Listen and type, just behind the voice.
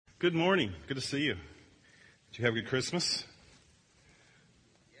Good morning. Good to see you. Did you have a good Christmas?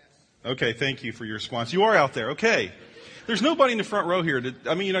 Yes. Okay, thank you for your response. You are out there. Okay. There's nobody in the front row here.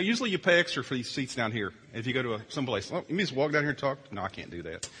 Usually you pay extra for these seats down here. If you go to someplace, you just walk down here and talk. No, I can't do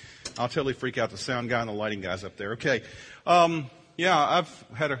that. I'll totally freak out the sound guy and the lighting guys up there. Okay. I've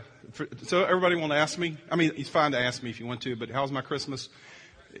had so everybody want to ask me? It's fine to ask me if you want to, but how's my Christmas?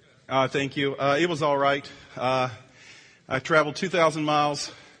 Thank you. It was all right. I traveled 2,000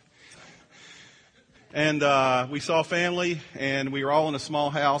 miles. And we saw family, and we were all in a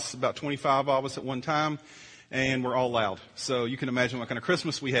small house, about 25 of us at one time, and we're all loud. So you can imagine what kind of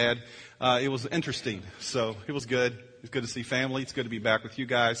Christmas we had. It was interesting. So it was good. It's good to see family. It's good to be back with you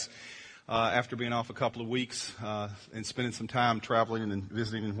guys after being off a couple of weeks and spending some time traveling and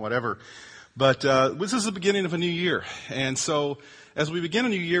visiting and whatever. But this is the beginning of a new year. And so as we begin a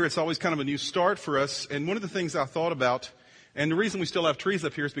new year, it's always kind of a new start for us. And one of the things I thought about, and the reason we still have trees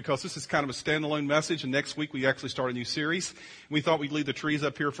up here is because this is kind of a standalone message, and next week we actually start a new series. We thought we'd leave the trees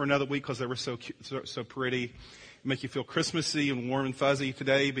up here for another week because they were so cute, so pretty, make you feel Christmassy and warm and fuzzy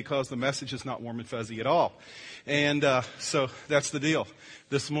today because the message is not warm and fuzzy at all. And so that's the deal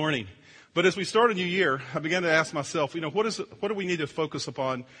this morning. But as we start a new year, I began to ask myself, what do we need to focus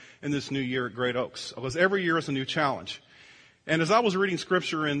upon in this new year at Great Oaks? Because every year is a new challenge. And as I was reading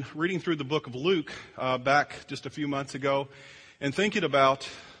Scripture and reading through the book of Luke back just a few months ago and thinking about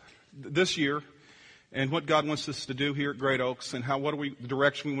this year and what God wants us to do here at Great Oaks and the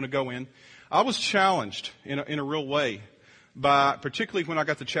direction we want to go in, I was challenged in a real way by, particularly when I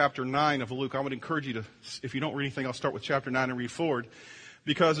got to chapter 9 of Luke. I would encourage you to, if you don't read anything, I'll start with chapter 9 and read forward.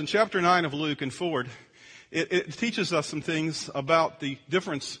 Because in chapter 9 of Luke and forward, it teaches us some things about the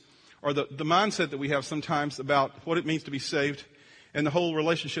difference or the mindset that we have sometimes about what it means to be saved and the whole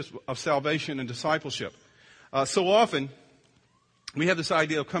relationship of salvation and discipleship. So often, we have this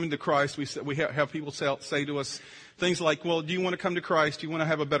idea of coming to Christ. We have people say to us things like, well, do you want to come to Christ? Do you want to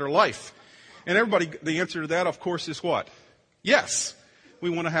have a better life? And the answer to that, of course, is what? Yes. We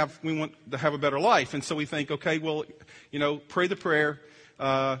want to have a better life. And so we think, okay, well, pray the prayer,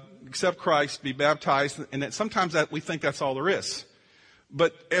 accept Christ, be baptized, and sometimes we think that's all there is.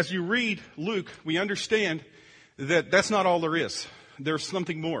 But as you read Luke, we understand that that's not all there is. There's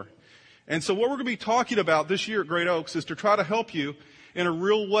something more. And so what we're going to be talking about this year at Great Oaks is to try to help you in a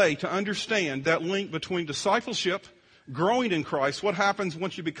real way to understand that link between discipleship, growing in Christ, what happens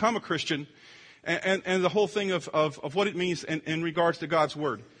once you become a Christian, and the whole thing of what it means in regards to God's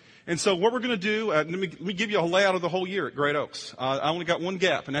Word. And so what we're going to do, let me give you a layout of the whole year at Great Oaks. I only got one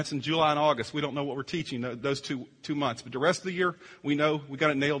gap, and that's in July and August. We don't know what we're teaching those two months. But the rest of the year, we know we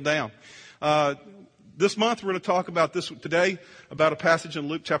got it nailed down. This month, we're going to talk about today about a passage in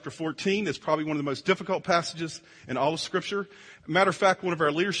Luke chapter 14. It's probably one of the most difficult passages in all of Scripture. Matter of fact, one of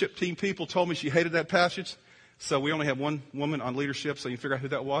our leadership team people told me she hated that passage. So we only have one woman on leadership, so you can figure out who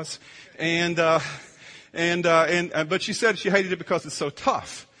that was. But she said she hated it because it's so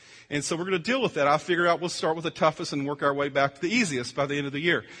tough. And so we're going to deal with that. I figure out we'll start with the toughest and work our way back to the easiest by the end of the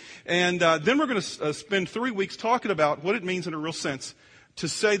year. And then we're going to spend 3 weeks talking about what it means in a real sense to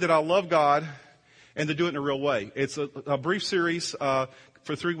say that I love God and to do it in a real way. It's a brief series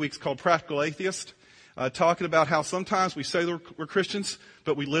for 3 weeks called Practical Atheist, talking about how sometimes we say we're Christians,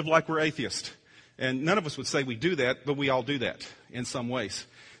 but we live like we're atheists. And none of us would say we do that, but we all do that in some ways.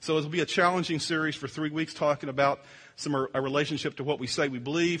 So it'll be a challenging series for 3 weeks talking about a relationship to what we say we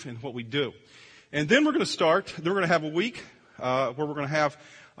believe and what we do. And then we're going to have a week where we're going to have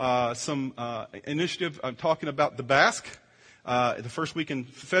some initiative talking about the Basque, the first week in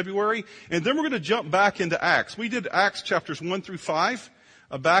February. And then we're going to jump back into Acts. We did Acts chapters 1 through 5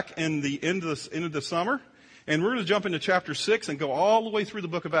 back in the end of the summer. And we're going to jump into chapter 6 and go all the way through the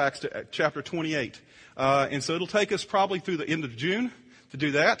book of Acts to chapter 28. And so it'll take us probably through the end of June to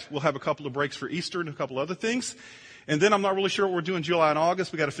do that. We'll have a couple of breaks for Easter and a couple other things. And then I'm not really sure what we're doing July and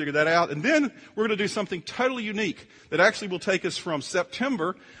August. We got to figure that out. And then we're going to do something totally unique that actually will take us from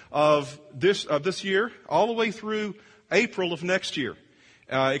September of this year all the way through April of next year,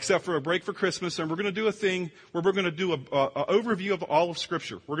 except for a break for Christmas. And we're going to do a thing where we're going to do an overview of all of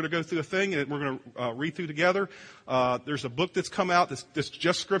Scripture. We're going to go through a thing and we're going to read through together. There's a book that's come out that's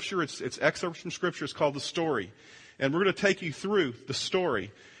just Scripture. It's excerpts from Scripture. It's called The Story. And we're going to take you through the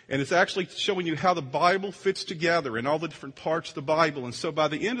story. And it's actually showing you how the Bible fits together and all the different parts of the Bible. And so by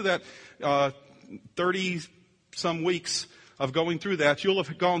the end of that 30-some weeks of going through that, you'll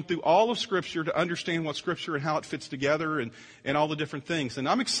have gone through all of Scripture to understand what Scripture and how it fits together and all the different things. And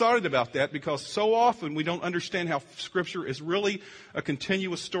I'm excited about that because so often we don't understand how Scripture is really a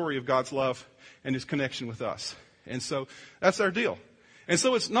continuous story of God's love and His connection with us. And so that's our deal. And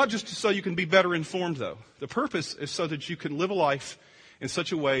so it's not just so you can be better informed, though. The purpose is so that you can live a life in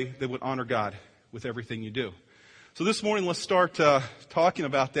such a way that would honor God with everything you do. So this morning, let's start talking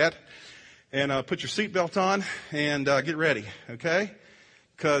about that. And put your seatbelt on and get ready, okay?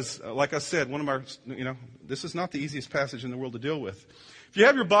 Because, like I said, this is not the easiest passage in the world to deal with. If you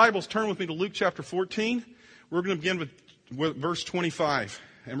have your Bibles, turn with me to Luke chapter 14. We're going to begin with verse 25.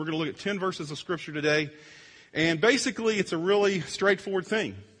 And we're going to look at 10 verses of Scripture today. And basically, it's a really straightforward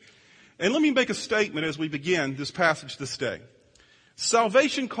thing. And let me make a statement as we begin this passage this day.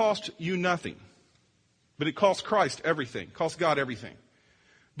 Salvation cost you nothing, but it cost Christ everything, cost God everything.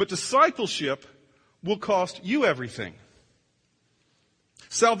 But discipleship will cost you everything.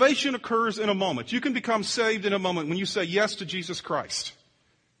 Salvation occurs in a moment. You can become saved in a moment when you say yes to Jesus Christ.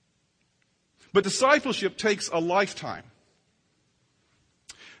 But discipleship takes a lifetime.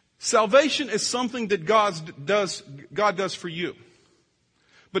 Salvation is something that God does for you.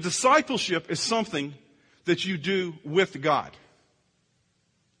 But discipleship is something that you do with God.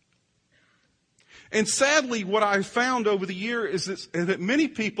 And sadly, what I've found over the year is that many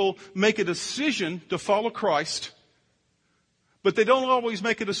people make a decision to follow Christ, but they don't always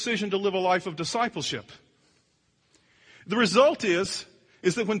make a decision to live a life of discipleship. The result is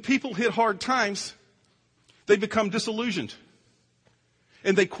that when people hit hard times, they become disillusioned.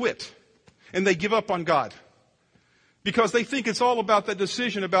 And they quit. And they give up on God. Because they think it's all about that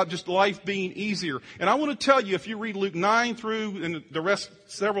decision about just life being easier. And I want to tell you, if you read Luke 9 through and the rest,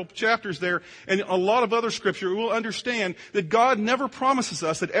 several chapters there, and a lot of other scripture, you will understand that God never promises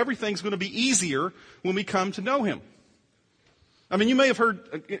us that everything's going to be easier when we come to know Him. I mean, you may have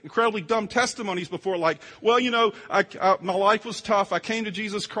heard incredibly dumb testimonies before, like, well, my life was tough. I came to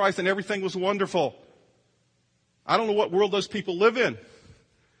Jesus Christ and everything was wonderful. I don't know what world those people live in.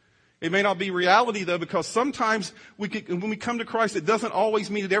 It may not be reality, though, because sometimes when we come to Christ, it doesn't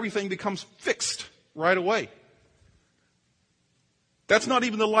always mean that everything becomes fixed right away. That's not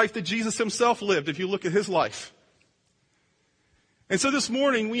even the life that Jesus Himself lived, if you look at His life. And so this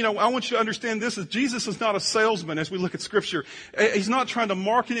morning, I want you to understand this, is Jesus is not a salesman as we look at Scripture. He's not trying to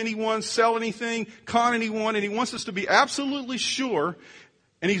market anyone, sell anything, con anyone, and He wants us to be absolutely sure.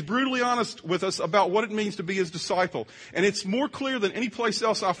 And He's brutally honest with us about what it means to be His disciple. And it's more clear than any place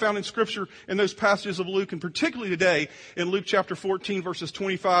else I found in Scripture in those passages of Luke, and particularly today in Luke chapter 14, verses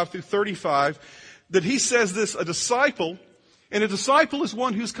 25 through 35, that He says this, a disciple is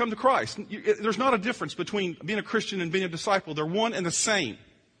one who's come to Christ. There's not a difference between being a Christian and being a disciple. They're one and the same. Do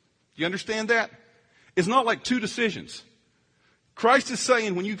you understand that? It's not like two decisions. Christ is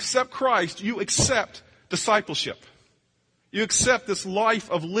saying when you accept Christ, you accept discipleship. You accept this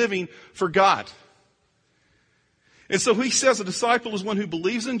life of living for God. And so He says a disciple is one who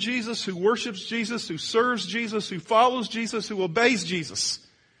believes in Jesus, who worships Jesus, who serves Jesus, who follows Jesus, who obeys Jesus.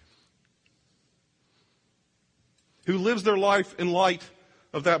 Who lives their life in light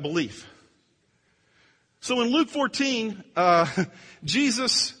of that belief. So in Luke 14,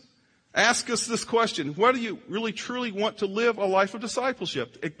 Jesus asks us this question: whether you really truly want to live a life of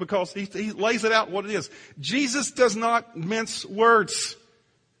discipleship, because he lays it out what it is. Jesus does not mince words.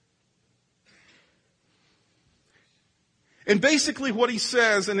 And basically what He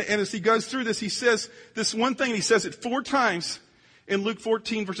says, and as He goes through this, He says this one thing, He says it 4 times in Luke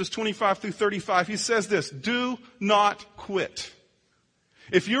 14, verses 25 through 35. He says this: do not quit.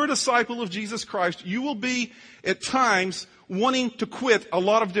 If you're a disciple of Jesus Christ, you will be at times wanting to quit a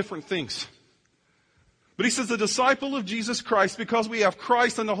lot of different things. But He says the disciple of Jesus Christ, because we have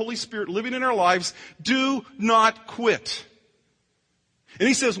Christ and the Holy Spirit living in our lives, do not quit. And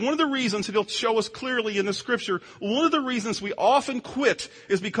He says one of the reasons, and He'll show us clearly in the Scripture, one of the reasons we often quit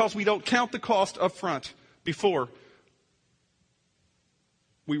is because we don't count the cost up front before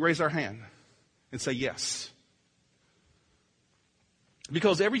we raise our hand and say yes.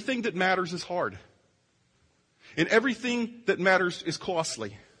 Because everything that matters is hard. And everything that matters is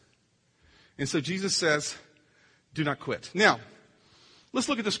costly. And so Jesus says, do not quit. Now, let's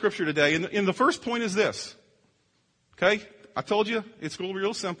look at the Scripture today. And the first point is this. Okay? I told you it's going to be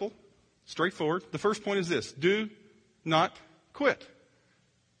real simple, straightforward. The first point is this: do not quit.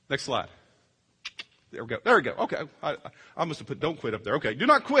 Next slide. There we go. There we go. Okay. I must have put don't quit up there. Okay. Do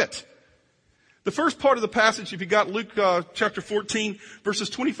not quit. The first part of the passage, if you got Luke chapter 14,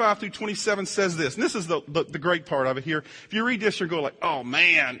 verses 25 through 27, says this. And this is the great part of it here. If you read this, you're going like, oh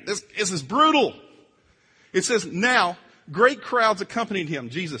man, this is brutal. It says, now great crowds accompanied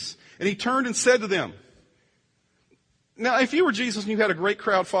Him, Jesus. And He turned and said to them. Now, if you were Jesus and you had a great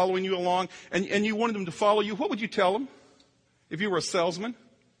crowd following you along and you wanted them to follow you, what would you tell them? If you were a salesman,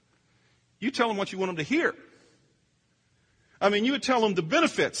 you tell them what you want them to hear. I mean, you would tell them the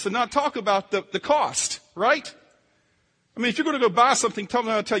benefits and not talk about the cost, right? I mean, if you're going to go buy something, tell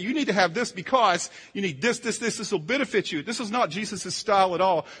them, I'll tell you, you need to have this because you need this will benefit you. This is not Jesus' style at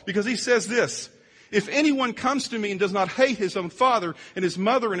all, because he says this: if anyone comes to me and does not hate his own father and his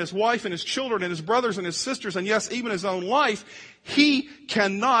mother and his wife and his children and his brothers and his sisters and yes, even his own life, he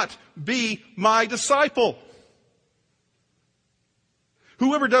cannot be my disciple.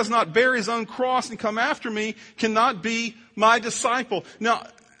 Whoever does not bear his own cross and come after me cannot be my disciple. Now,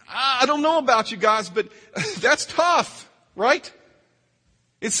 I don't know about you guys, but that's tough, right?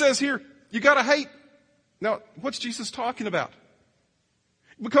 It says here, you gotta hate. Now, what's Jesus talking about?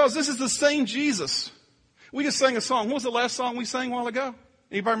 Because this is the same Jesus. We just sang a song. What was the last song we sang a while ago?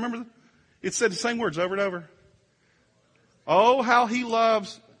 Anybody remember? It said the same words over and over. Oh, how he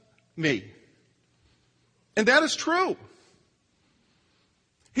loves me. And that is true.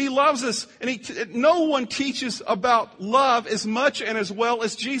 He loves us, and no one teaches about love as much and as well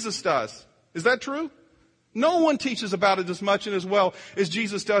as Jesus does. Is that true? No one teaches about it as much and as well as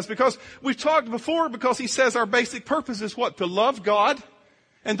Jesus does, because we've talked before, because he says our basic purpose is what? To love God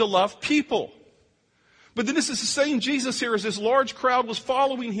and to love people. But then this is the same Jesus here as this large crowd was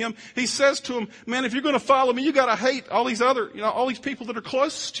following him. He says to him, man, if you're going to follow me, you got to hate all these all these people that are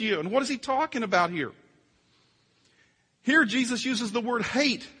close to you. And what is he talking about here? Here Jesus uses the word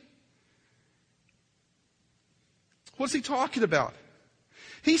hate. What's he talking about?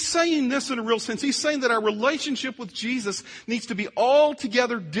 He's saying this in a real sense. He's saying that our relationship with Jesus needs to be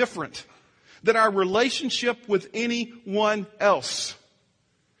altogether different than our relationship with anyone else.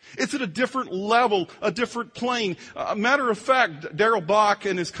 It's at a different level, a different plane. A matter of fact, Darrell Bock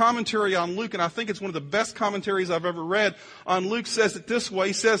in his commentary on Luke, and I think it's one of the best commentaries I've ever read on Luke, says it this way.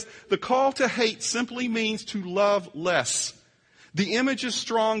 He says, the call to hate simply means to love less. The image is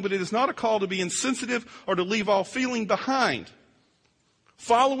strong, but it is not a call to be insensitive or to leave all feeling behind.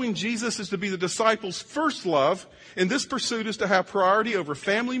 Following Jesus is to be the disciples' first love, and this pursuit is to have priority over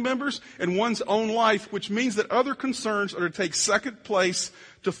family members and one's own life, which means that other concerns are to take second place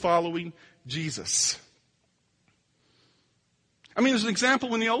to following Jesus. I mean, there's an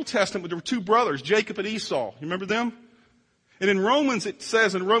example in the Old Testament. There were two brothers, Jacob and Esau. You remember them? And in Romans, it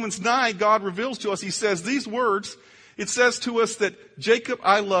says, in Romans 9, God reveals to us, he says these words. It says to us that Jacob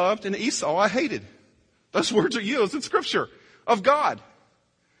I loved and Esau I hated. Those words are used in Scripture of God.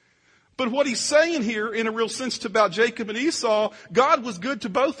 But what he's saying here, in a real sense, about Jacob and Esau, God was good to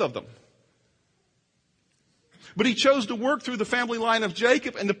both of them. But he chose to work through the family line of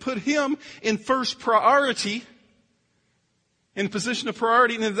Jacob and to put him in first priority, in a position of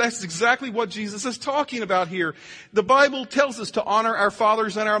priority. And that's exactly what Jesus is talking about here. The Bible tells us to honor our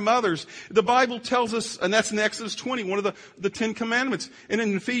fathers and our mothers. The Bible tells us, and that's in Exodus 20, one of the 10 Commandments. And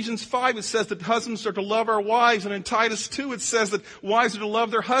in Ephesians 5, it says that husbands are to love our wives. And in Titus 2, it says that wives are to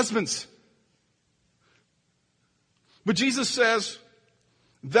love their husbands. But Jesus says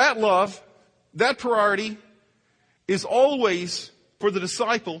that love, that priority, is always for the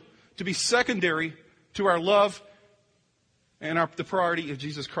disciple to be secondary to our love and the priority of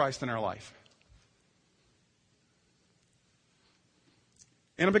Jesus Christ in our life.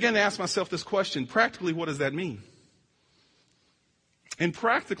 And I began to ask myself this question, practically, what does that mean? And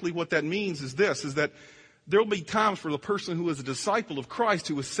practically what that means is this, is that there will be times for the person who is a disciple of Christ,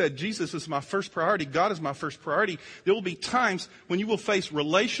 who has said, Jesus is my first priority, God is my first priority. There will be times when you will face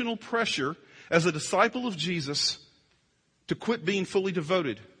relational pressure as a disciple of Jesus to quit being fully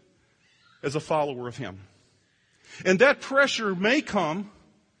devoted as a follower of him. And that pressure may come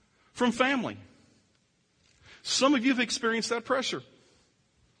from family. Some of you have experienced that pressure.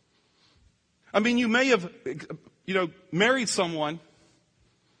 I mean, you may have, married someone,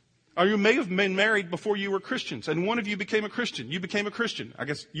 or you may have been married before you were Christians, and one of you became a Christian. You became a Christian. I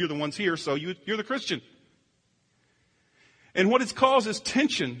guess you're the ones here, so you're the Christian. And what it's caused is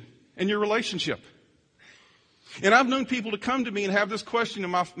tension in your relationship. And I've known people to come to me and have this question,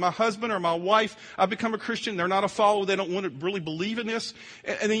 my husband or my wife, I've become a Christian, they're not a follower, they don't want to really believe in this.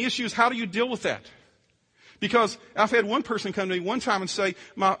 And the issue is, how do you deal with that? Because I've had one person come to me one time and say,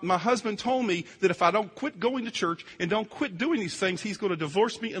 my husband told me that if I don't quit going to church and don't quit doing these things, he's going to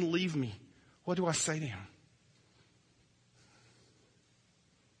divorce me and leave me. What do I say to him?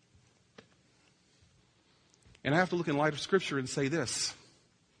 And I have to look in light of Scripture and say this.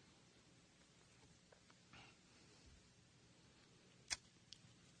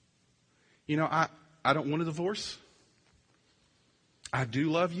 I don't want a divorce. I do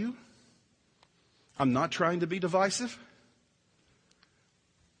love you. I'm not trying to be divisive.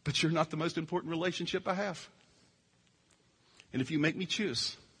 But you're not the most important relationship I have. And if you make me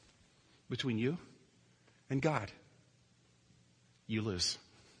choose between you and God, you lose.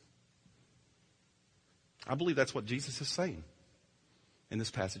 I believe that's what Jesus is saying in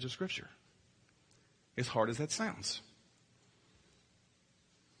this passage of Scripture. As hard as that sounds.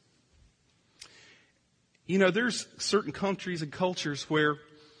 You know, there's certain countries and cultures where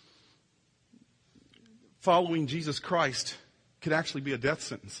following Jesus Christ could actually be a death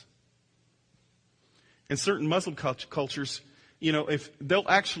sentence. In certain Muslim cultures, you know, if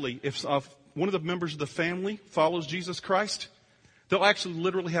one of the members of the family follows Jesus Christ, they'll actually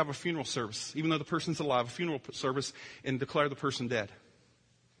literally have a funeral service, even though the person's alive, a funeral service, and declare the person dead.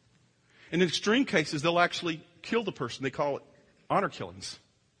 And in extreme cases, they'll actually kill the person. They call it honor killings.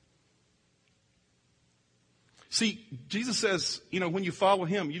 See, Jesus says, you know, when you follow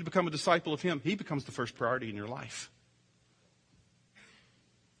him, you become a disciple of him. He becomes the first priority in your life.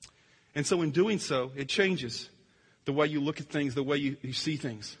 And so in doing so, it changes the way you look at things, the way you see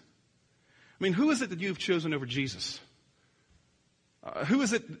things. I mean, who is it that you've chosen over Jesus? Who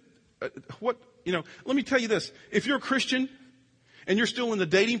is it? Let me tell you this. If you're a Christian and you're still in the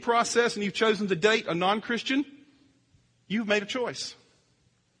dating process and you've chosen to date a non-Christian, you've made a choice.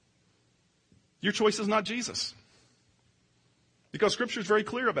 Your choice is not Jesus. Because Scripture is very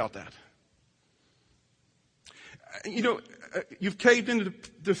clear about that. You know, you've caved into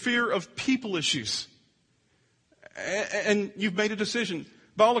the fear of people issues. And you've made a decision.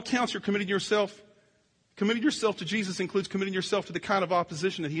 By all accounts, you're committing yourself to Jesus includes committing yourself to the kind of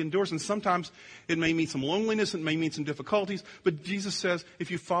opposition that he endures. And sometimes it may mean some loneliness, it may mean some difficulties. But Jesus says,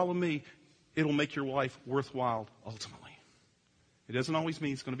 if you follow me, it'll make your life worthwhile ultimately. It doesn't always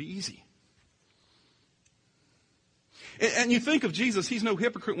mean it's going to be easy. And you think of Jesus, he's no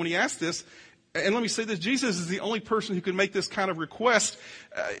hypocrite when he asks this. And let me say this, Jesus is the only person who can make this kind of request.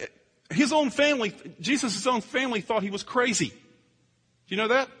 Jesus' own family thought he was crazy. Do you know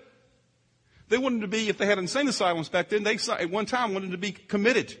that? They wanted him to be, if they had insane asylums back then, they at one time wanted him to be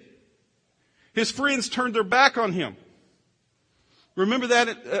committed. His friends turned their back on him. Remember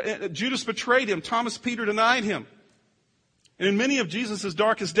that Judas betrayed him. Thomas Peter denied him. And in many of Jesus'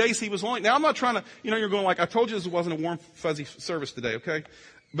 darkest days, he was lonely. Now, I'm not trying to, you're going like, I told you this wasn't a warm, fuzzy service today, okay?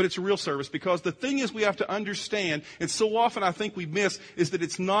 But it's a real service, because the thing is we have to understand, and so often I think we miss, is that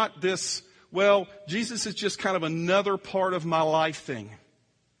it's not this, well, Jesus is just kind of another part of my life thing.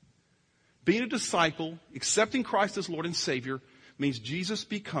 Being a disciple, accepting Christ as Lord and Savior, means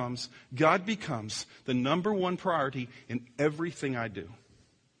God becomes the number one priority in everything I do.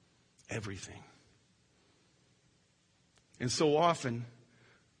 Everything. And so often,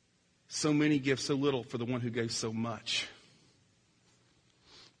 so many give so little for the one who gave so much.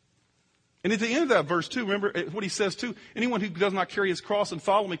 And at the end of that verse too, remember what he says too, anyone who does not carry his cross and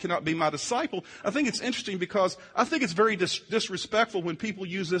follow me cannot be my disciple. I think it's interesting because I think it's very disrespectful when people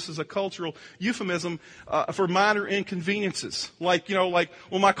use this as a cultural euphemism for minor inconveniences. Like, well,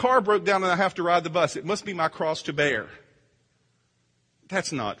 my car broke down and I have to ride the bus. It must be my cross to bear.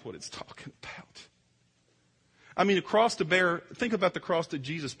 That's not what it's talking about. I mean, a cross to bear, think about the cross that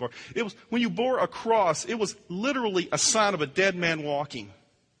Jesus bore. It was, when you bore a cross, it was literally a sign of a dead man walking.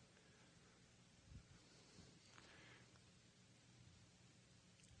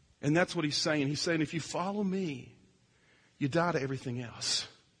 And that's what he's saying. He's saying, if you follow me, you die to everything else.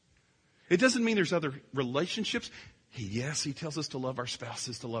 It doesn't mean there's other relationships. Yes, he tells us to love our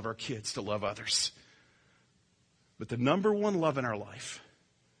spouses, to love our kids, to love others. But the number one love in our life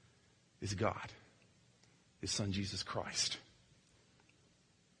is God, his Son, Jesus Christ.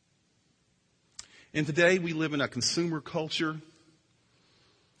 And today we live in a consumer culture.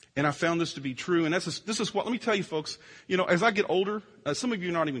 And I found this to be true. And this is what, let me tell you folks, as I get older, some of you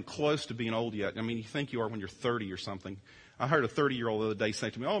are not even close to being old yet. I mean, you think you are when you're 30 or something. I heard a 30-year-old the other day say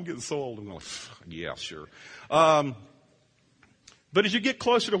to me, I'm getting so old. I'm going, yeah, sure. But as you get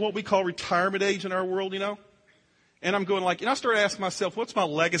closer to what we call retirement age in our world, and I'm going I start asking myself, what's my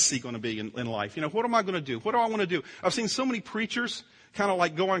legacy going to be in life? What am I going to do? What do I want to do? I've seen so many preachers kind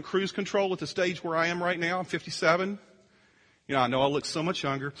of go on cruise control at the stage where I am right now. I'm 57. I know I look so much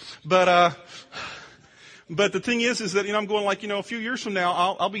younger, but the thing is that, I'm going a few years from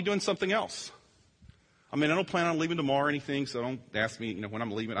now, I'll be doing something else. I mean, I don't plan on leaving tomorrow or anything, so don't ask me, when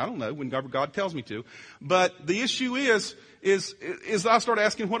I'm leaving. I don't know, whenever God tells me to. But the issue is I start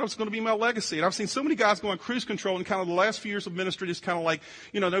asking what's going to be my legacy. And I've seen so many guys go on cruise control and kind of the last few years of ministry just kind of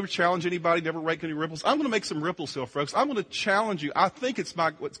never challenge anybody, never rake any ripples. I'm going to make some ripples here, folks. I'm going to challenge you. I think it's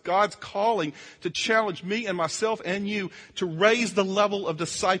God's calling to challenge me and myself and you to raise the level of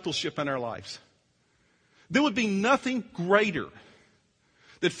discipleship in our lives. There would be nothing greater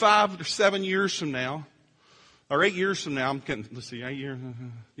that 5 or 7 years from now, or 8 years from now, let's see, 8 years,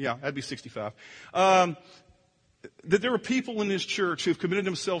 yeah, that'd be 65. that there are people in this church who have committed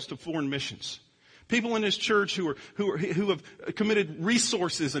themselves to foreign missions. People in this church who have committed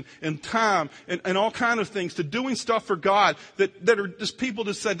resources and time and all kind of things to doing stuff for God that are just people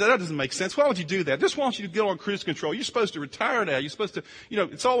that said, that doesn't make sense. Why would you do that? Just want you to get on cruise control. You're supposed to retire now. You're supposed to,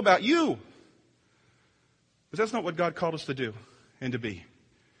 it's all about you. But that's not what God called us to do and to be.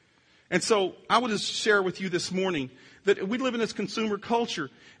 And so I would just share with you this morning that we live in this consumer culture.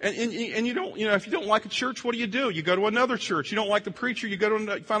 And you don't, if you don't like a church, what do? You go to another church. You don't like the preacher, you go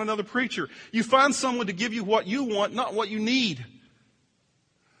to find another preacher. You find someone to give you what you want, not what you need.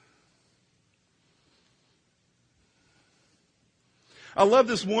 I love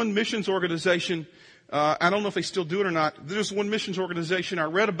this one missions organization. I don't know if they still do it or not. There's one missions organization I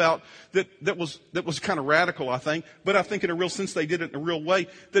read about that was kind of radical, I think. But I think in a real sense they did it in a real way.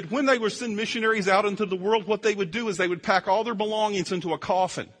 That when they would send missionaries out into the world, what they would do is they would pack all their belongings into a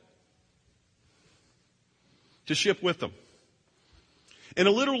coffin to ship with them. In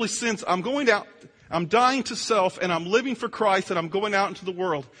a literal sense, I'm dying to self and I'm living for Christ and I'm going out into the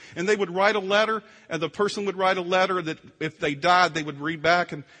world. And they would write a letter and the person would write a letter that if they died, they would read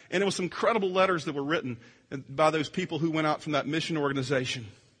back. And it was some incredible letters that were written by those people who went out from that mission organization.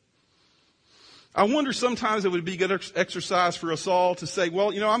 I wonder sometimes it would be good exercise for us all to say, well,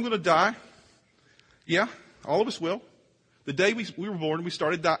 I'm going to die. Yeah, all of us will. The day we were born, we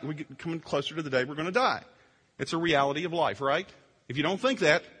started dying. We're coming closer to the day we're going to die. It's a reality of life, right? If you don't think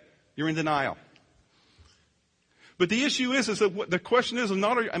that, you're in denial. But the issue is that the question is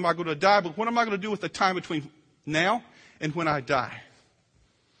not am I going to die, but what am I going to do with the time between now and when I die?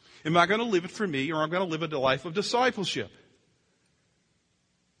 Am I going to live it for me or am I going to live a life of discipleship?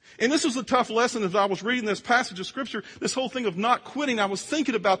 And this was a tough lesson as I was reading this passage of Scripture, this whole thing of not quitting. I was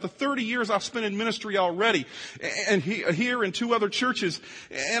thinking about the 30 years I've spent in ministry already, and here in 2 other churches.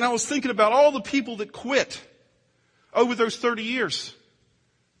 And I was thinking about all the people that quit over those 30 years.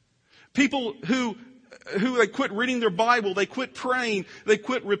 People who they quit reading their Bible, they quit praying, they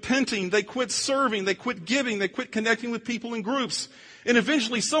quit repenting, they quit serving, they quit giving, they quit connecting with people in groups. And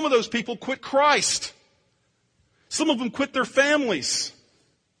eventually some of those people quit Christ. Some of them quit their families.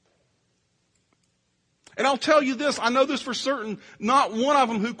 And I'll tell you this, I know this for certain, not one of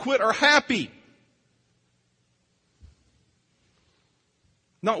them who quit are happy.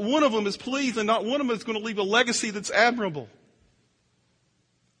 Not one of them is pleased and not one of them is going to leave a legacy that's admirable.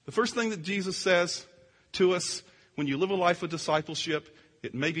 The first thing that Jesus says to us, when you live a life of discipleship,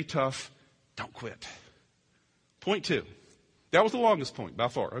 it may be tough, don't quit. Point 2. That was the longest point by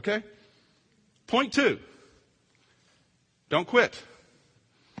far, okay? Point 2. Don't quit.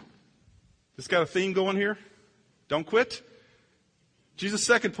 This got a theme going here? Don't quit. Jesus'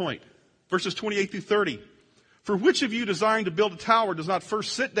 second point, verses 28 through 30. For which of you desiring to build a tower does not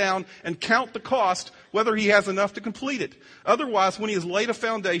first sit down and count the cost, whether he has enough to complete it? Otherwise, when he has laid a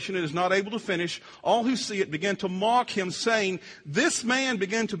foundation and is not able to finish, all who see it begin to mock him, saying, this man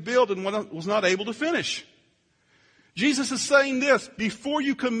began to build and was not able to finish. Jesus is saying this, before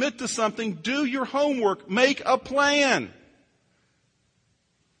you commit to something, do your homework, make a plan.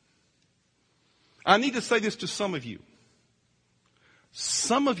 I need to say this to some of you.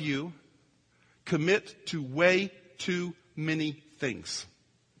 Some of you commit to way too many things.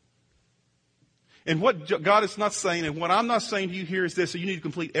 And what God is not saying, and what I'm not saying to you here is this, so you need to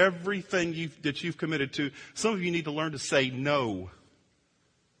complete everything that you've committed to. Some of you need to learn to say no.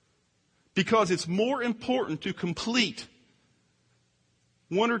 Because it's more important to complete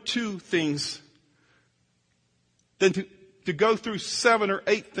 1 or 2 things than to go through 7 or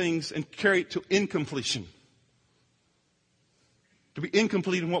 8 things and carry it to incompletion. To be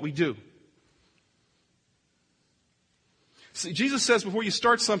incomplete in what we do. See, Jesus says before you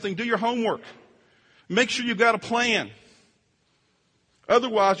start something, do your homework. Make sure you've got a plan.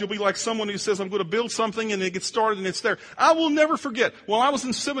 Otherwise, you'll be like someone who says, I'm going to build something, and it gets started and it's there. I will never forget, while I was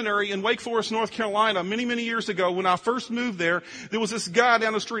in seminary in Wake Forest, North Carolina, many, many years ago, when I first moved there was this guy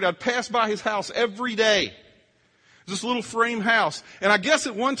down the street. I'd pass by his house every day. It was this little frame house. And I guess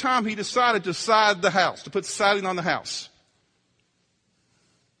at one time he decided to side the house, to put siding on the house.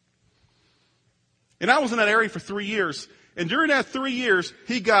 And I was in that area for 3 years. And during that 3 years,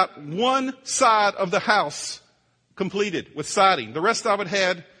 he got one side of the house completed with siding. The rest of it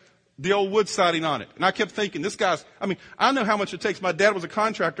had the old wood siding on it. And I kept thinking, I know how much it takes. My dad was a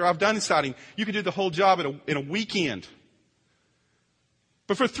contractor. I've done siding. You could do the whole job in a weekend.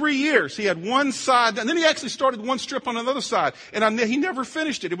 But for 3 years, he had one side, and then he actually started one strip on another side. And he never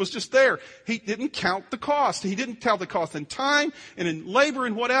finished it. It was just there. He didn't count the cost. He didn't count the cost in time and in labor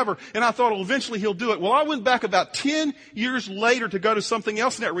and whatever. And I thought, well, eventually he'll do it. Well, I went back about 10 years later to go to something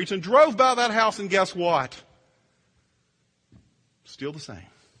else in that region, drove by that house, and guess what? Still the same.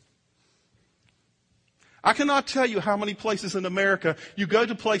 I cannot tell you how many places in America you go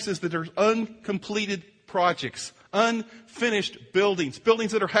to places that are uncompleted projects, unfinished buildings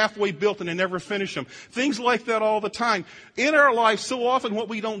that are halfway built and they never finish them. Things like that all the time. In our life, so often what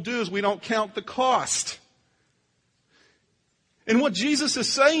we don't do is we don't count the cost. And what Jesus is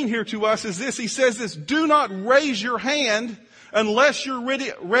saying here to us is this. He says this, do not raise your hand unless you're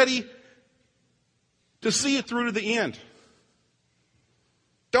ready to see it through to the end.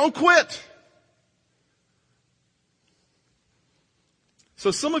 Don't quit.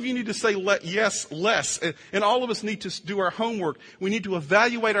 So some of you need to say yes less. And all of us need to do our homework. We need to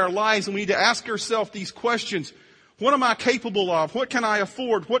evaluate our lives and we need to ask ourselves these questions. What am I capable of? What can I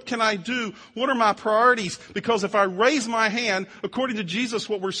afford? What can I do? What are my priorities? Because if I raise my hand, according to Jesus,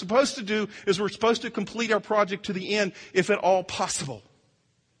 what we're supposed to do is we're supposed to complete our project to the end, if at all possible.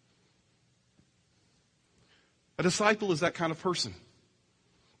 A disciple is that kind of person.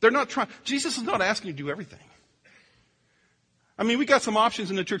 Jesus is not asking you to do everything. I mean, we got some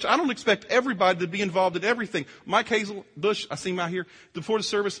options in the church. I don't expect everybody to be involved in everything. Mike Hazelbush, I see him out here before the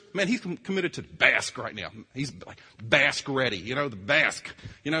service. Man, he's committed to Basque right now. He's like Basque ready. The Basque.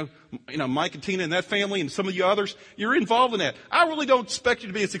 Mike and Tina and that family and some of you others, you're involved in that. I really don't expect you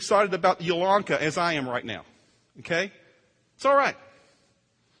to be as excited about Yolanka as I am right now. Okay? It's all right.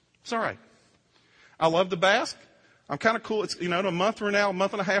 It's all right. I love the Basque. I'm kind of cool. It's, in a month and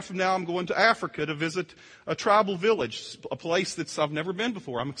a half from now, I'm going to Africa to visit a tribal village, a place I've never been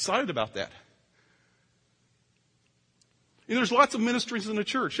before. I'm excited about that. There's lots of ministries in the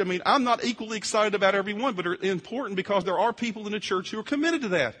church. I mean, I'm not equally excited about every one, but they're important because there are people in the church who are committed to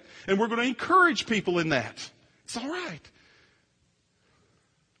that. And we're going to encourage people in that. It's all right.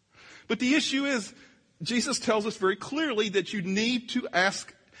 But the issue is, Jesus tells us very clearly that you need to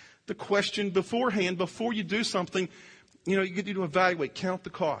ask the question beforehand, before you do something. You need to evaluate, count the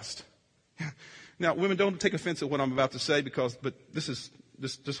cost. Now, women, don't take offense at what I'm about to say, but this is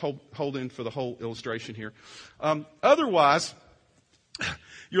just hold in for the whole illustration here. Otherwise,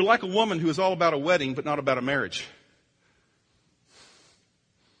 you're like a woman who is all about a wedding, but not about a marriage.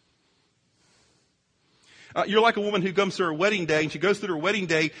 You're like a woman who comes to her wedding day, and she goes through her wedding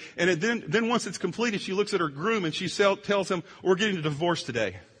day, and then once it's completed, she looks at her groom and she tells him, "We're getting a divorce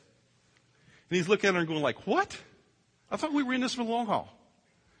today." And he's looking at her and going like, "What? I thought we were in this for the long haul."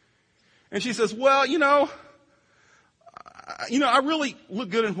 And she says, "Well, I really look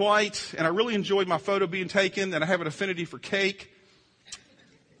good in white, and I really enjoyed my photo being taken, and I have an affinity for cake.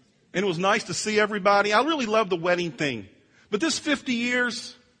 And it was nice to see everybody. I really love the wedding thing. But this 50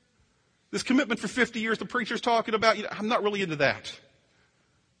 years, this commitment for 50 years the preacher's talking about, I'm not really into that."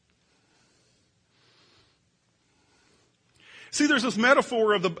 See, there's this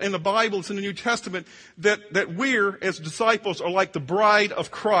metaphor in the Bible, it's in the New Testament, that we're, as disciples, are like the bride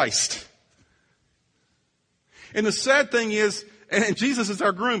of Christ. And the sad thing is, and Jesus is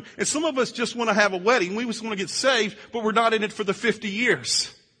our groom, and some of us just want to have a wedding. We just want to get saved, but we're not in it for the 50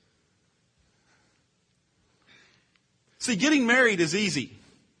 years. See, getting married is easy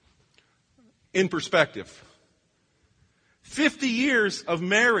in perspective. 50 years of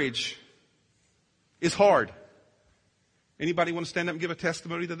marriage is hard. Anybody want to stand up and give a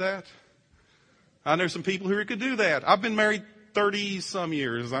testimony to that? I know some people who could do that. I've been married 30-some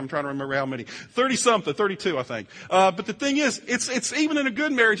years. I'm trying to remember how many. 30-something, 32, I think. But the thing is, it's even in a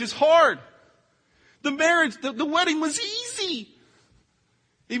good marriage, it's hard. The wedding was easy.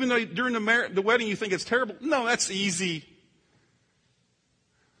 Even though during the wedding you think it's terrible. No, that's easy.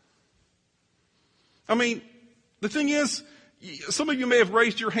 I mean, the thing is, some of you may have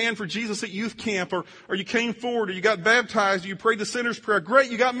raised your hand for Jesus at youth camp, or you came forward, or you got baptized, or you prayed the sinner's prayer. Great,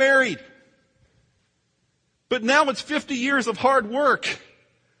 you got married. But now it's 50 years of hard work,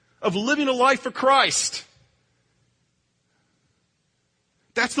 of living a life for Christ.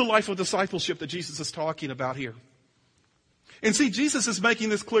 That's the life of discipleship that Jesus is talking about here. And see, Jesus is making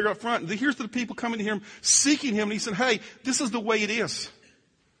this clear up front. Here's the people coming to him, seeking him, and he said, "Hey, this is the way it is.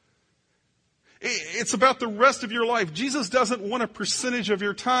 It's about the rest of your life." Jesus doesn't want a percentage of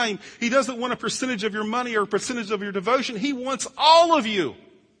your time. He doesn't want a percentage of your money or a percentage of your devotion. He wants all of you.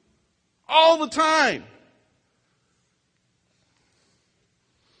 All the time.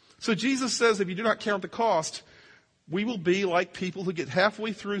 So Jesus says, if you do not count the cost, we will be like people who get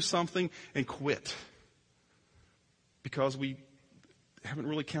halfway through something and quit. Because we haven't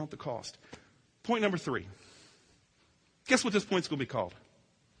really counted the cost. Point number 3. Guess what this point's going to be called?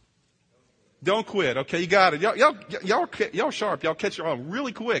 Don't quit. Okay, you got it. Y'all sharp. Y'all catch your own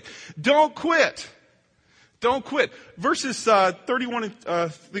really quick. Don't quit. Don't quit. Verses 31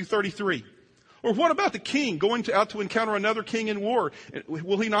 through 33. Or what about the king going out to encounter another king in war?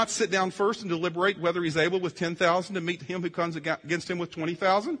 Will he not sit down first and deliberate whether he's able with 10,000 to meet him who comes against him with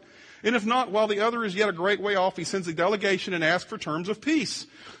 20,000? And if not, while the other is yet a great way off, he sends a delegation and asks for terms of peace.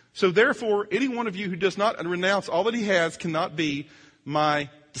 So therefore, any one of you who does not renounce all that he has cannot be my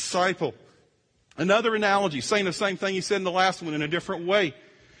disciple. Another analogy, saying the same thing he said in the last one in a different way.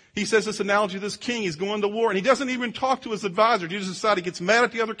 He says this analogy of this king, he's going to war, and he doesn't even talk to his advisor. He just decides he gets mad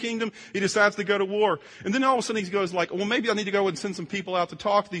at the other kingdom, he decides to go to war. And then all of a sudden he goes like, well, maybe I need to go and send some people out to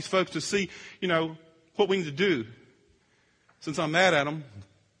talk to these folks to see, what we need to do. Since I'm mad at them,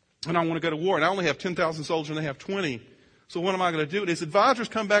 and I want to go to war, and I only have 10,000 soldiers and they have 20. So what am I going to do? And his advisors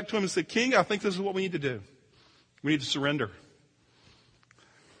come back to him and say, King, I think this is what we need to do. We need to surrender.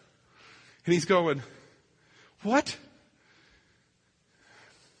 And he's going, what?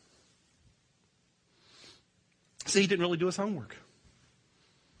 See, he didn't really do his homework.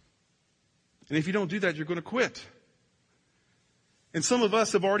 And if you don't do that, you're going to quit. And some of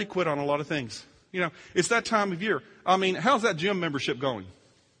us have already quit on a lot of things. It's that time of year. I mean, how's that gym membership going?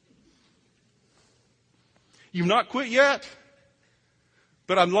 You've not quit yet?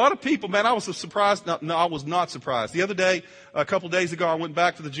 But a lot of people, man, I was surprised. No, I was not surprised. The other day, a couple days ago, I went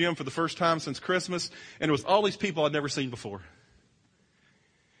back to the gym for the first time since Christmas, and it was all these people I'd never seen before.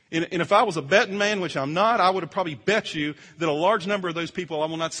 And if I was a betting man, which I'm not, I would have probably bet you that a large number of those people I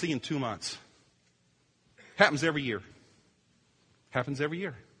will not see in 2 months. Happens every year. Happens every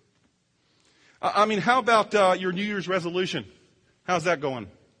year. I mean, how about your New Year's resolution? How's that going?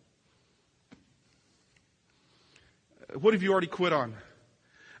 What have you already quit on?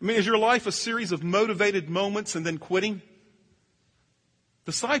 I mean, is your life a series of motivated moments and then quitting?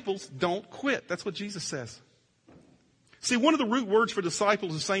 Disciples don't quit. That's what Jesus says. See, one of the root words for disciple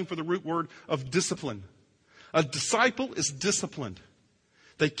is the same for the root word of discipline. A disciple is disciplined.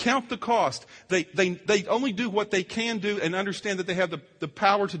 They count the cost. They only do what they can do and understand that they have the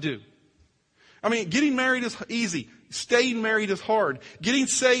power to do. I mean, getting married is easy. Staying married is hard. Getting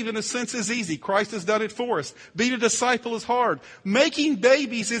saved, in a sense, is easy. Christ has done it for us. Being a disciple is hard. Making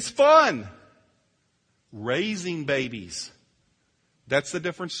babies is fun. Raising babies, that's a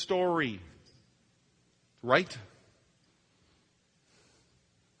different story. Right?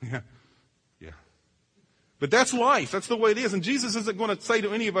 Yeah. But that's life. That's the way it is. And Jesus isn't going to say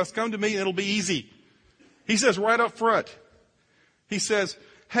to any of us, come to me and it'll be easy. He says right up front, he says,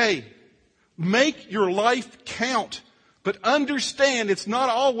 hey, make your life count, but understand it's not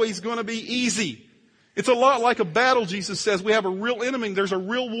always going to be easy. It's a lot like a battle, Jesus says. We have a real enemy. There's a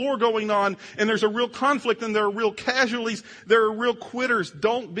real war going on, and there's a real conflict, and there are real casualties. There are real quitters.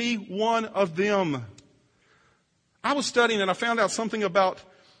 Don't be one of them. I was studying, and I found out something about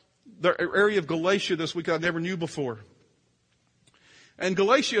the area of Galatia this week I never knew before. And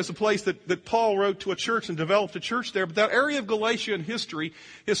Galatia is a place that Paul wrote to a church and developed a church there. But that area of Galatia in history,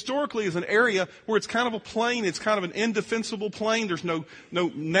 historically, is an area where it's kind of a plain. It's kind of an indefensible plain. There's no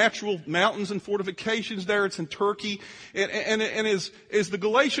natural mountains and fortifications there. It's in Turkey. And as the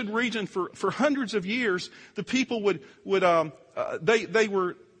Galatian region for hundreds of years, the people they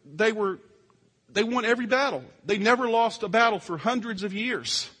won every battle. They never lost a battle for hundreds of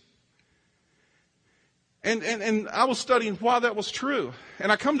years. And I was studying why that was true.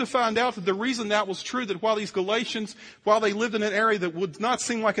 And I come to find out that the reason that was true, that while these Galatians, while they lived in an area that would not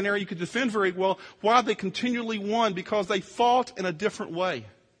seem like an area you could defend very well, why they continually won, because they fought in a different way.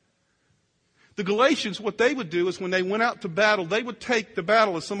 The Galatians, what they would do is when they went out to battle, they would take the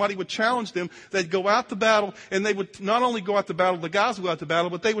battle. If somebody would challenge them, they'd go out to battle, and they would not only go out to battle, the guys would go out to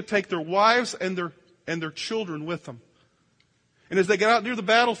battle, but they would take their wives and their children with them. And as they got out near the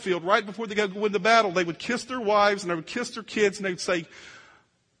battlefield, right before they got to win the battle, they would kiss their wives and they would kiss their kids, and they would say,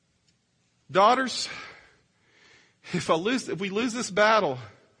 daughters, if we lose this battle,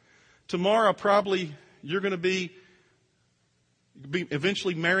 tomorrow probably you're going to be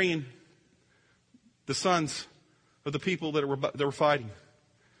eventually marrying the sons of the people that were fighting.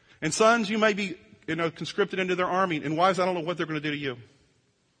 And sons, you may be conscripted into their army, and wives, I don't know what they're going to do to you.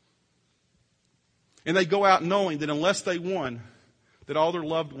 And they go out knowing that unless they won, that all their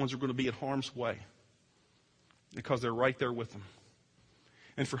loved ones are going to be at harm's way because they're right there with them.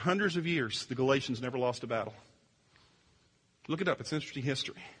 And for hundreds of years, the Galatians never lost a battle. Look it up. It's interesting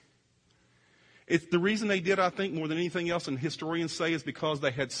history. It's the reason they did, I think, more than anything else, and historians say, is because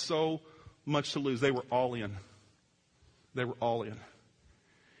they had so much to lose. They were all in. They were all in.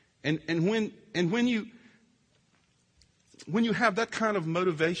 And when you have that kind of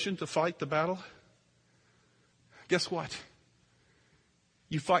motivation to fight the battle, guess what?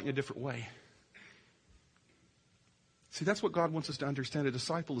 You fight in a different way. See, that's what God wants us to understand. A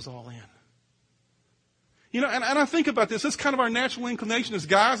disciple is all in. And I think about this. It's kind of our natural inclination as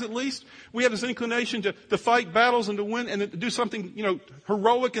guys, at least. We have this inclination to fight battles and to win and to do something,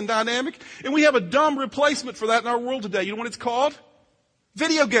 heroic and dynamic. And we have a dumb replacement for that in our world today. You know what it's called?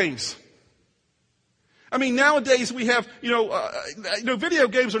 Video games. I mean, nowadays we have, video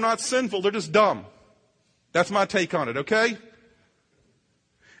games are not sinful. They're just dumb. That's my take on it, okay?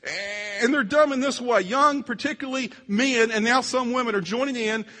 And they're dumb in this way. Young, particularly men, and now some women are joining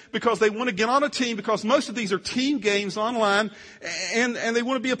in because they want to get on a team, because most of these are team games online, and they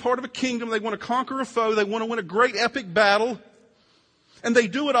want to be a part of a kingdom. They want to conquer a foe. They want to win a great epic battle. And they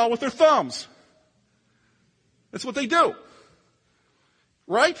do it all with their thumbs. That's what they do.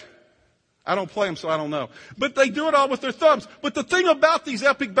 Right? I don't play them, so I don't know. But they do it all with their thumbs. But the thing about these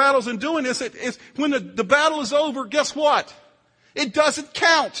epic battles and doing this is when the battle is over, guess what? It doesn't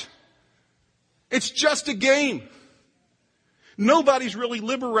count. It's just a game. Nobody's really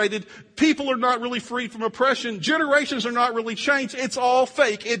liberated. People are not really freed from oppression. Generations are not really changed. It's all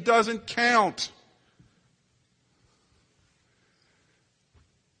fake. It doesn't count.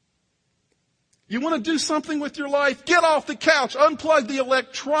 You want to do something with your life? Get off the couch. Unplug the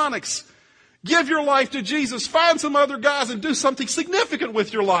electronics. Give your life to Jesus. Find some other guys and do something significant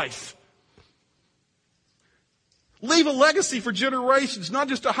with your life. Leave a legacy for generations, not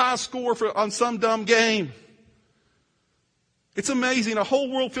just a high score on some dumb game. It's amazing. A whole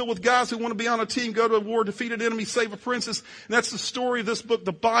world filled with guys who want to be on a team, go to a war, defeat an enemy, save a princess. And that's the story of this book,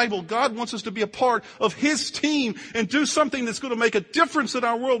 the Bible. God wants us to be a part of His team and do something that's going to make a difference in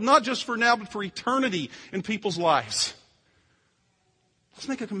our world, not just for now, but for eternity in people's lives. Let's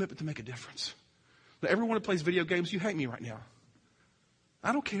make a commitment to make a difference. Now, everyone who plays video games, you hate me right now.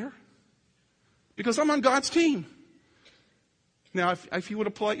 I don't care. Because I'm on God's team. Now, if you want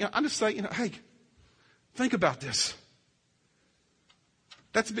to play, I'm just saying, hey, think about this.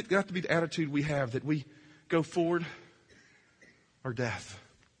 That's got to be the attitude we have, that we go forward or death.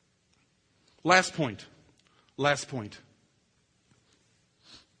 Last point. Let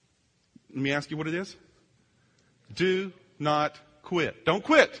me ask you what it is. Do not quit. Don't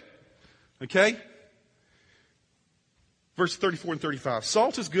quit. Okay? Verse 34 and 35.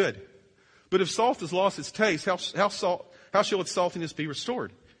 Salt is good, but if salt has lost its taste, how shall its saltiness be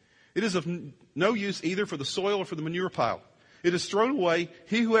restored? It is of no use either for the soil or for the manure pile. It is thrown away.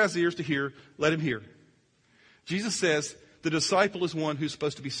 He who has ears to hear, let him hear. Jesus says the disciple is one who's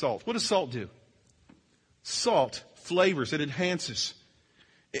supposed to be salt. What does salt do? Salt flavors. It enhances.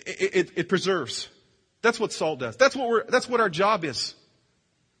 It preserves. That's what salt does. That's what our job is.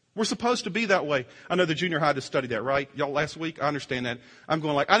 We're supposed to be that way. I know the junior high just studied that, right? Y'all last week? I understand that. I'm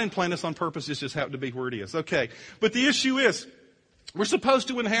going I didn't plan this on purpose. This just happened to be where it is. Okay. But the issue is, we're supposed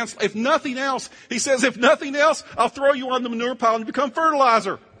to enhance. If nothing else, he says, if nothing else, I'll throw you on the manure pile and become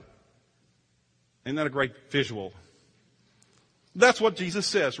fertilizer. Isn't that a great visual? That's what Jesus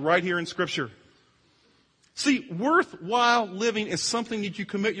says right here in Scripture. See, worthwhile living is something that you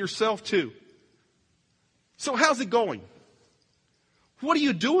commit yourself to. So how's it going? What are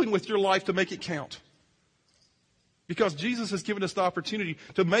you doing with your life to make it count? Because Jesus has given us the opportunity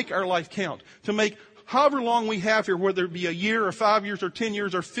to make our life count. To make however long we have here, whether it be a year or 5 years or 10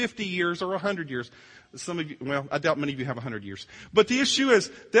 years or 50 years or 100 years. Some of you, well, I doubt many of you have 100 years. But the issue is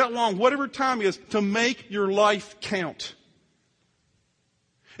that long, whatever time is, to make your life count.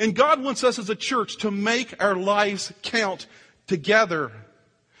 And God wants us as a church to make our lives count together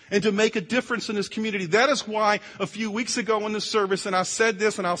and to make a difference in this community. That is why a few weeks ago in the service, and I said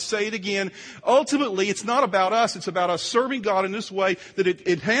this and I'll say it again, ultimately it's not about us, it's about us serving God in this way that it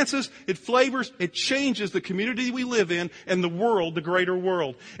enhances, it flavors, it changes the community we live in and the world, the greater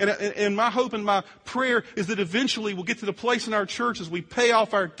world. And my hope and my prayer is that eventually we'll get to the place in our church as we pay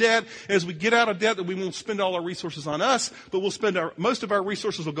off our debt, as we get out of debt, that we won't spend all our resources on us, but we'll spend most of our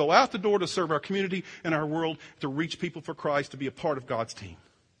resources will go out the door to serve our community and our world, to reach people for Christ, to be a part of God's team.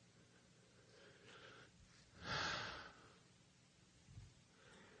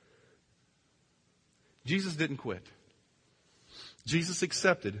 Jesus didn't quit. Jesus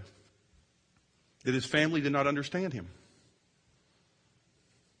accepted that his family did not understand him.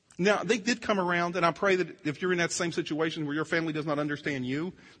 Now, they did come around, and I pray that if you're in that same situation where your family does not understand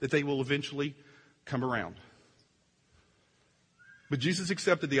you, that they will eventually come around. But Jesus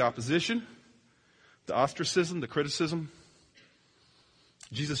accepted the opposition, the ostracism, the criticism.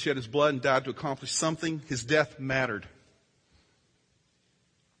 Jesus shed his blood and died to accomplish something. His death mattered.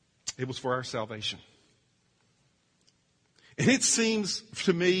 It was for our salvation. And it seems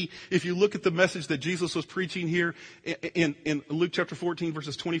to me, if you look at the message that Jesus was preaching here in Luke chapter 14,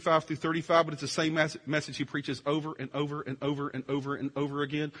 verses 25 through 35, but it's the same message he preaches over and over and over and over and over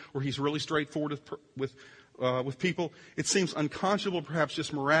again, where he's really straightforward with with people, it seems unconscionable, perhaps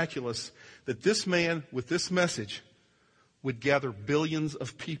just miraculous, that this man with this message would gather billions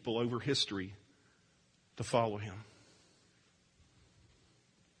of people over history to follow him.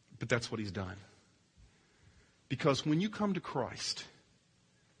 But that's what he's done. Because when you come to Christ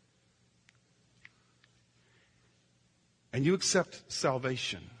and you accept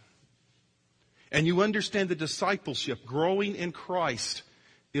salvation and you understand that discipleship, growing in Christ,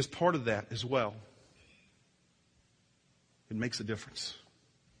 is part of that as well, it makes a difference.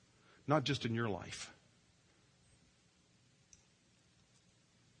 Not just in your life,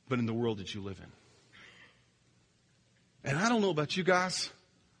 but in the world that you live in. And I don't know about you guys,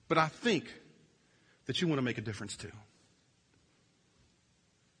 but I think that you want to make a difference too.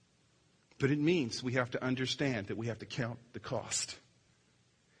 But it means we have to understand that we have to count the cost.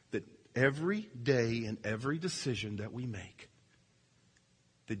 That every day and every decision that we make,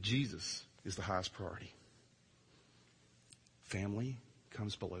 that Jesus is the highest priority. Family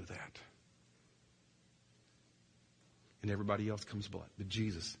comes below that. And everybody else comes below. But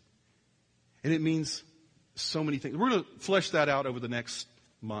Jesus. And it means so many things. We're going to flesh that out over the next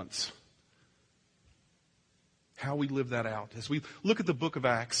months. How we live that out. As we look at the book of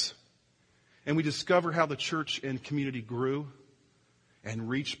Acts and we discover how the church and community grew and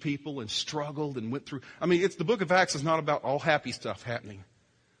reached people and struggled and went through. I mean, the book of Acts is not about all happy stuff happening.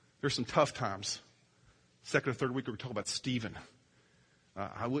 There's some tough times. Second or third week we talk about Stephen.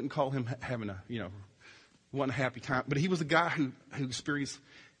 I wouldn't call him having one happy time, but he was a guy who experienced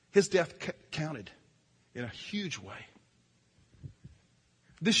his death counted in a huge way.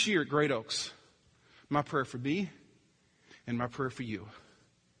 This year at Great Oaks, my prayer for me and my prayer for you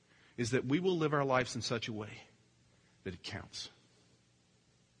is that we will live our lives in such a way that it counts.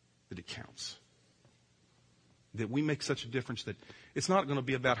 That it counts. That we make such a difference that it's not going to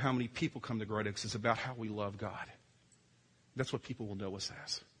be about how many people come to Great Oaks. It's about how we love God. That's what people will know us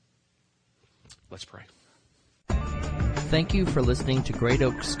as. Let's pray. Thank you for listening to Great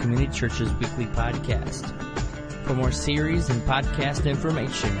Oaks Community Church's weekly podcast. For more series and podcast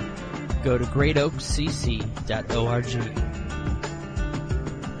information, go to greatoakscc.org.